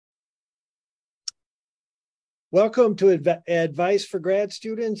Welcome to Advice for Grad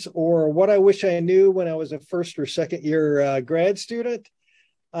Students, or what I wish I knew when I was a first or second year grad student.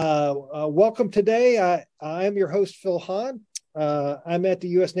 Welcome today. I'm your host, Phil Haun. I'm at the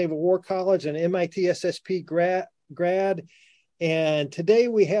U.S. Naval War College and MIT SSP grad. And today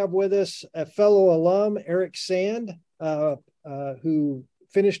we have with us a fellow alum, Erik Sand, who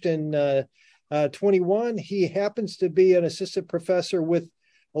finished in 21. He happens to be an assistant professor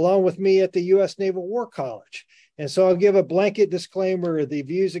along with me at the U.S. Naval War College. And so I'll give a blanket disclaimer. The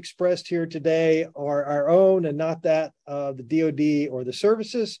views expressed here today are our own and not that of the DoD or the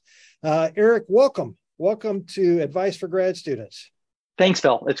services. Erik, welcome. Welcome to Advice for Grad Students. Thanks,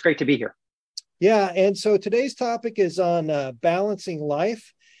 Phil. It's great to be here. Yeah, and so today's topic is on balancing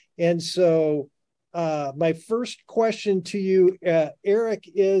life. And so my first question to you, Erik,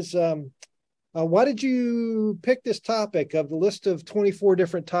 is why did you pick this topic of the list of 24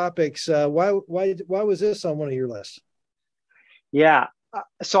 different topics? Why was this on one of your lists? Yeah,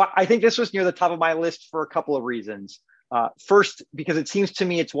 so I think this was near the top of my list for a couple of reasons. First, because it seems to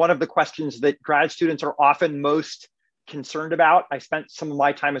me it's one of the questions that grad students are often most concerned about. I spent some of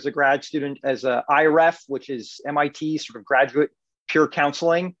my time as a grad student as a IREF, which is MIT sort of graduate peer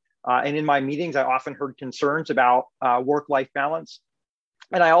counseling. And in my meetings, I often heard concerns about work-life balance.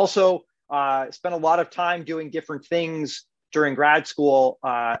 And I also spent a lot of time doing different things during grad school.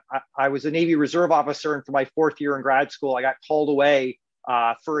 I was a Navy Reserve officer, and for my fourth year in grad school, I got called away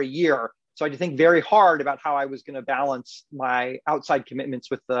for a year. So I had to think very hard about how I was going to balance my outside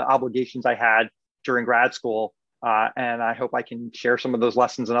commitments with the obligations I had during grad school. And I hope I can share some of those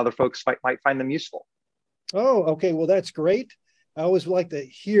lessons and other folks might find them useful. Oh, okay. Well, that's great. I always like to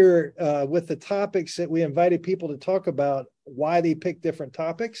hear with the topics that we invited people to talk about, why they pick different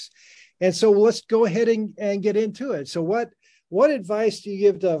topics. And so let's go ahead and get into it. So what advice do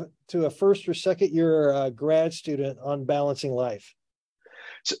you give to a first or second year grad student on balancing life?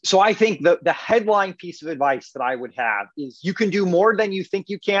 So I think the headline piece of advice that I would have is you can do more than you think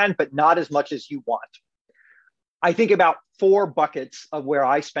you can, but not as much as you want. I think about four buckets of where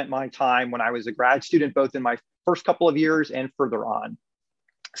I spent my time when I was a grad student, both in my first couple of years and further on.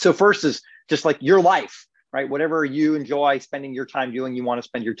 So first is just like your life, right? Whatever you enjoy spending your time doing, you want to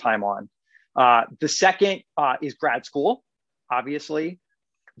spend your time on. The second is grad school, obviously.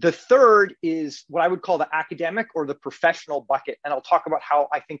 The third is what I would call the academic or the professional bucket. And I'll talk about how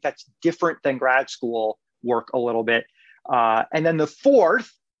I think that's different than grad school work a little bit. And then the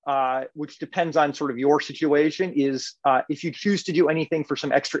fourth, which depends on sort of your situation, is if you choose to do anything for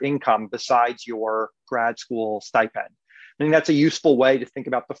some extra income besides your grad school stipend. I think that's a useful way to think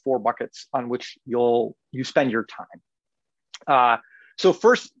about the four buckets on which you spend your time. So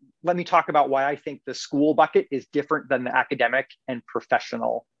first, let me talk about why I think the school bucket is different than the academic and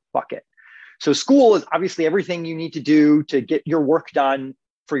professional bucket. So school is obviously everything you need to do to get your work done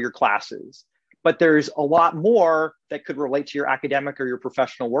for your classes. But there's a lot more that could relate to your academic or your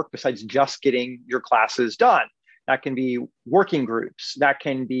professional work besides just getting your classes done. That can be working groups. That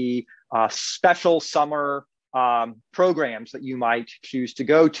can be special summer programs that you might choose to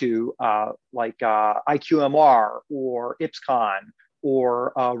go to, like IQMR or IPSCon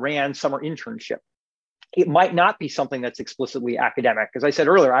or RAND summer internship. It might not be something that's explicitly academic. As I said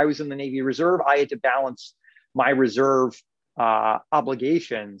earlier, I was in the Navy Reserve. I had to balance my reserve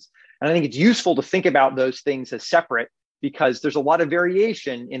obligations. And I think it's useful to think about those things as separate because there's a lot of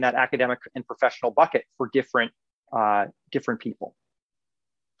variation in that academic and professional bucket for different people.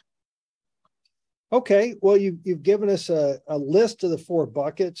 Okay, well, you've given us a list of the four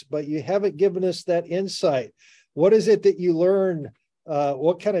buckets, but you haven't given us that insight. What is it that you learned?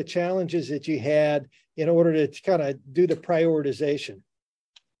 What kind of challenges that you had in order to kind of do the prioritization?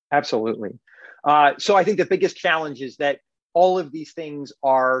 Absolutely. So I think the biggest challenge is that all of these things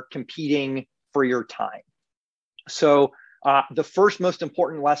are competing for your time. So the first most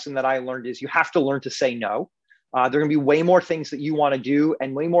important lesson that I learned is you have to learn to say no. There are going to be way more things that you want to do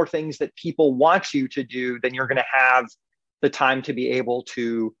and way more things that people want you to do than you're going to have the time to be able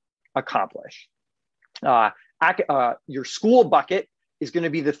to accomplish. Your school bucket is going to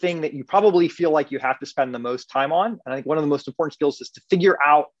be the thing that you probably feel like you have to spend the most time on. And I think one of the most important skills is to figure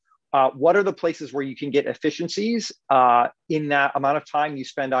out what are the places where you can get efficiencies in that amount of time you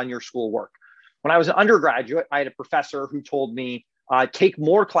spend on your school work. When I was an undergraduate, I had a professor who told me, take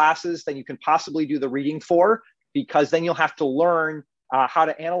more classes than you can possibly do the reading for, because then you'll have to learn how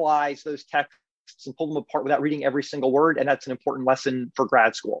to analyze those texts and pull them apart without reading every single word. And that's an important lesson for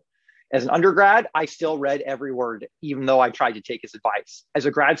grad school. As an undergrad, I still read every word, even though I tried to take his advice. As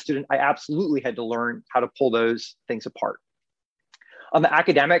a grad student, I absolutely had to learn how to pull those things apart. On the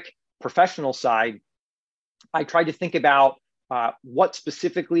academic professional side, I tried to think about what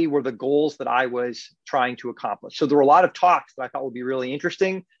specifically were the goals that I was trying to accomplish. So there were a lot of talks that I thought would be really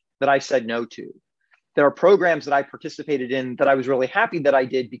interesting that I said no to. There are programs that I participated in that I was really happy that I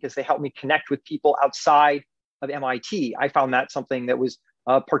did because they helped me connect with people outside of MIT. I found that something that was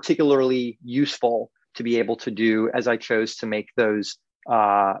particularly useful to be able to do as I chose to make those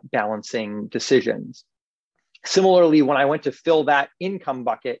balancing decisions. Similarly, when I went to fill that income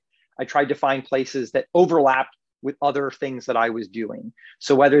bucket, I tried to find places that overlapped with other things that I was doing.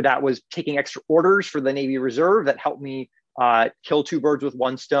 So whether that was taking extra orders for the Navy Reserve that helped me kill two birds with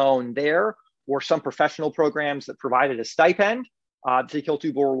one stone there, or some professional programs that provided a stipend to kill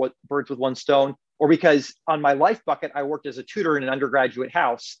two birds with one stone, or because on my life bucket, I worked as a tutor in an undergraduate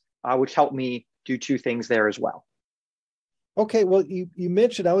house, which helped me do two things there as well. Okay, well, you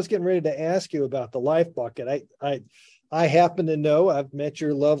mentioned, I was getting ready to ask you about the life bucket. I happen to know, I've met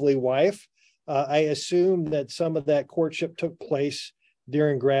your lovely wife. I assume that some of that courtship took place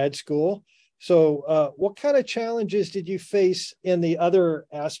during grad school. So what kind of challenges did you face in the other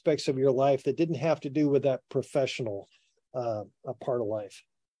aspects of your life that didn't have to do with that professional part of life?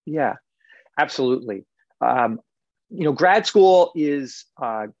 Yeah, absolutely. Grad school is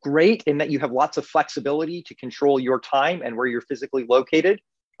great in that you have lots of flexibility to control your time and where you're physically located,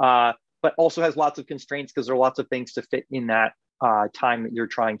 but also has lots of constraints because there are lots of things to fit in that time that you're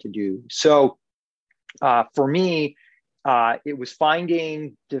trying to do. So for me, it was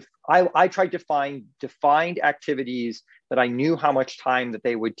I tried to find defined activities that I knew how much time that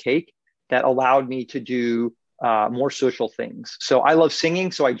they would take that allowed me to do more social things. So I love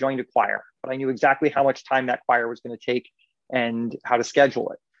singing, so I joined a choir, but I knew exactly how much time that choir was going to take and how to schedule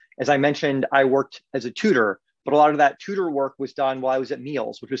it. As I mentioned, I worked as a tutor, but a lot of that tutor work was done while I was at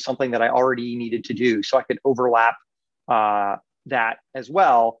meals, which was something that I already needed to do. So I could overlap that as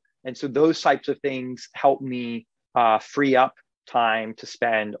well. And so those types of things help me free up time to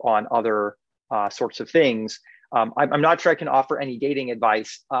spend on other sorts of things. I'm not sure I can offer any dating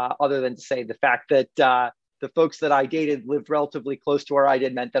advice other than to say the fact that the folks that I dated lived relatively close to where I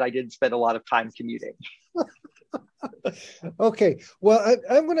did meant that I didn't spend a lot of time commuting. Okay, well,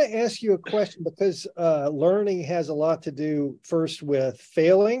 I'm going to ask you a question because learning has a lot to do first with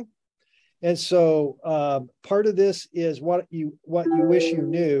failing. And so part of this is what you wish you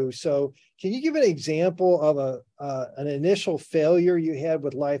knew. So can you give an example of an initial failure you had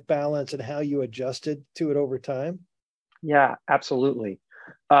with life balance and how you adjusted to it over time? Yeah, absolutely.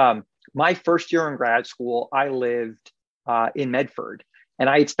 My first year in grad school, I lived in Medford, and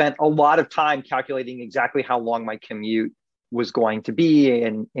I had spent a lot of time calculating exactly how long my commute was going to be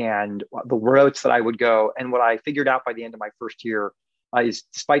and the routes that I would go. And what I figured out by the end of my first year is,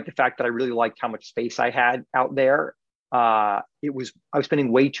 despite the fact that I really liked how much space I had out there, I was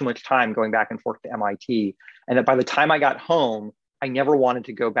spending way too much time going back and forth to MIT. And that by the time I got home, I never wanted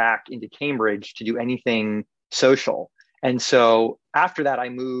to go back into Cambridge to do anything social. And so after that, I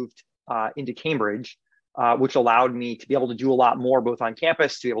moved into Cambridge, which allowed me to be able to do a lot more, both on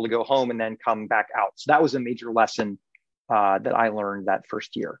campus, to be able to go home and then come back out. So that was a major lesson that I learned that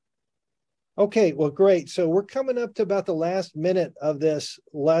first year. Okay, well, great. So we're coming up to about the last minute of this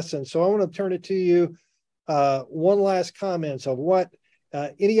lesson. So I want to turn it to you. One last comments of what,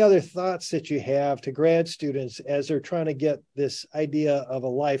 any other thoughts that you have to grad students as they're trying to get this idea of a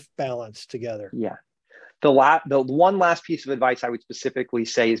life balance together? Yeah. The one last piece of advice I would specifically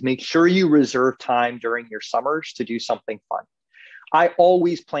say is make sure you reserve time during your summers to do something fun. I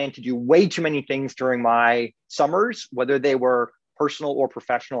always planned to do way too many things during my summers, whether they were personal or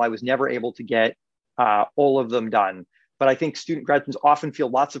professional. I was never able to get all of them done. But I think grad students often feel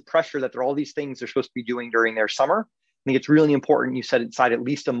lots of pressure that there are all these things they're supposed to be doing during their summer. I think it's really important you set aside at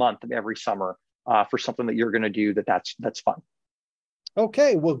least a month of every summer for something that you're going to do that's fun.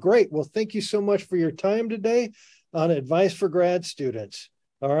 Okay, well, great. Well, thank you so much for your time today on Advice for Grad Students.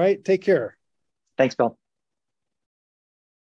 All right, take care. Thanks, Bill.